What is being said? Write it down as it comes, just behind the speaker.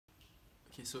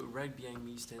Okay, so right behind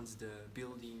me stands the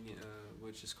building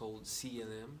which is called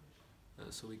CLM,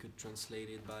 so we could translate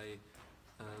it by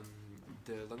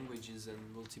the Languages and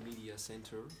Multimedia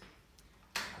Center.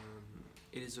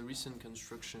 It is a recent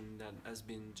construction that has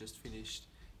been just finished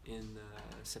in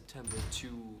September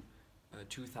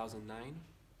 2009,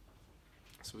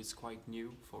 so it's quite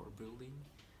new for a building.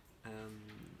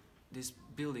 This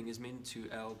building is meant to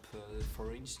help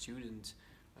foreign students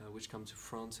which come to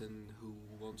France and who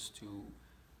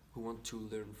want to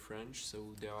learn French.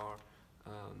 So there are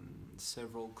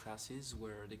several classes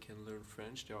where they can learn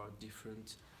French. There are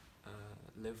different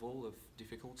level of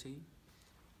difficulty,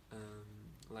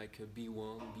 like a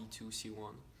B1, B2,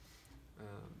 C1.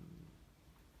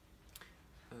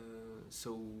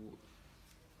 So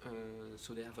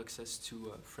they have access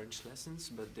to French lessons,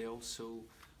 but they also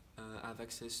have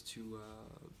access to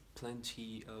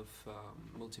plenty of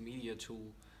multimedia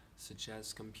tools such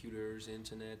as computers,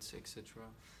 internet, etc.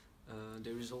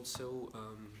 There is also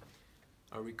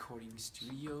a recording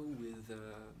studio with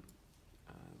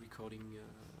recording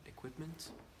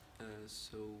equipment.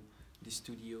 So this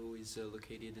studio is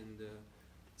located in the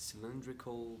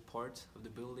cylindrical part of the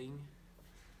building.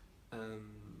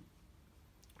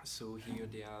 So here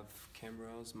they have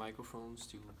cameras, microphones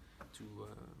to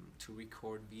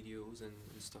record videos and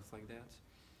stuff like that.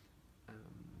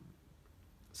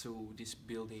 So this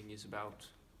building is about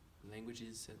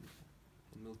languages and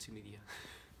multimedia.